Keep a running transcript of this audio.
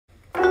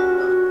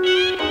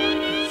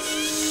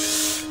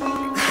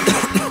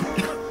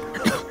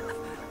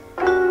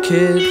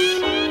kid.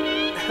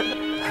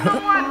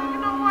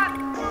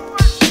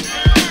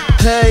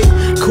 Hey,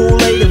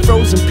 Kool-Aid and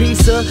frozen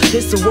pizza.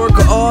 It's a work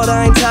of art,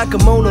 I ain't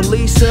talking Mona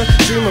Lisa.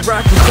 Dream of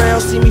rocking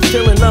crowns, see me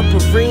filling up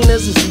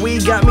arenas. This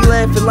weed got me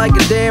laughing like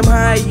a damn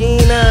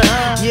hyena.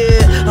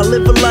 Yeah, I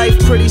live a life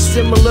pretty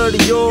similar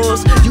to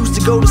yours. Used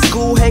to go to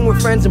school, hang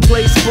with friends and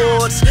play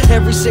sports.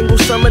 Every single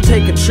summer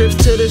taking trips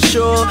to the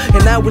shore.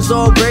 And that was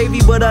all gravy,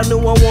 but I knew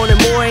I wanted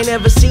more. Ain't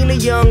ever seen a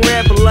young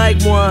rapper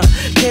like one.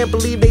 Can't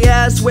believe they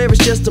eyes, swear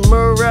it's just a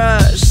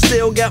mirage.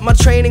 Still got my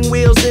training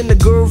wheels in the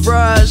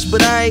garage,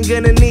 but I ain't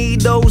gonna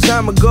need those,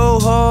 I'ma go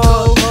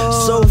hard.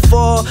 So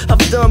far,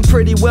 I've done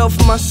pretty well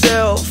for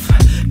myself.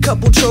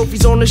 Couple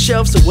trophies on the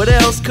shelf, so what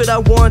else could I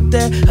want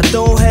that I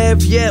don't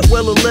have yet?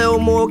 Well, a little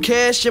more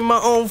cash in my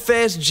own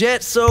fast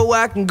jet, so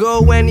I can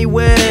go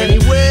anywhere.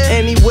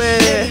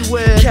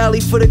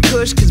 Cali for the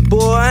kush, cause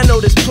boy, I know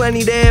there's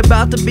plenty there.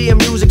 About to be in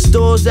music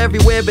stores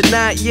everywhere, but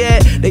not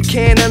yet. They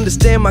can't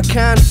understand my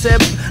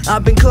concept.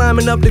 I've been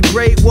climbing up the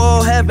Great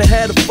Wall, haven't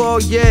had a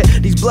fall yet.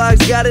 These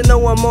blogs gotta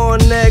know I'm on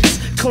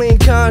next. Clean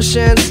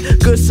conscience,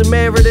 good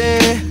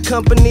Samaritan.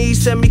 Company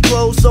send me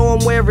clothes, so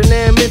I'm wearing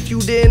them. If you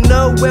didn't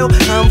know, well,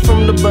 I'm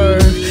from the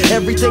burg.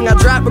 Everything I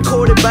drop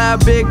recorded by a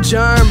big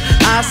germ.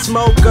 I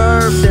smoke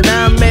herb, then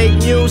I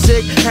make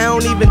music. I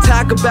don't even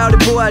talk about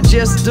it, boy, I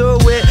just do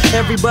it.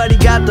 Everybody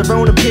got their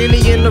own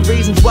opinion, the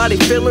reasons why they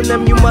feeling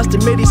them. You must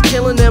admit he's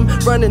killing them,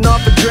 running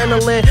off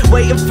adrenaline,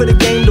 waiting for the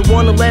game to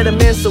wanna let him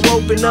in, so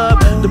open up.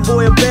 The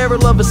boy a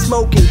barrel of a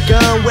smoking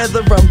gun.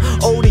 Whether I'm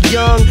old or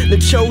young, the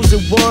chosen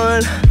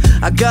one.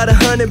 I got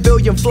 100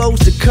 billion flows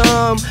to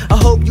come. I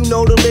hope you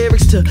know the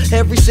lyrics to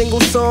every single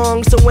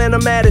song, so when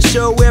I'm at a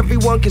show,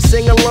 everyone can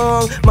sing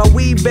along. My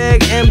weed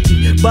bag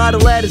empty,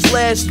 bottle at its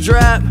last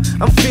drop.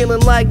 I'm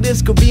feeling like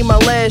this could be my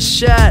last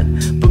shot,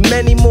 but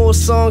many more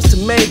songs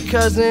to make,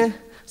 cousin.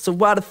 So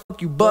why the fuck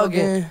you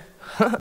bugging?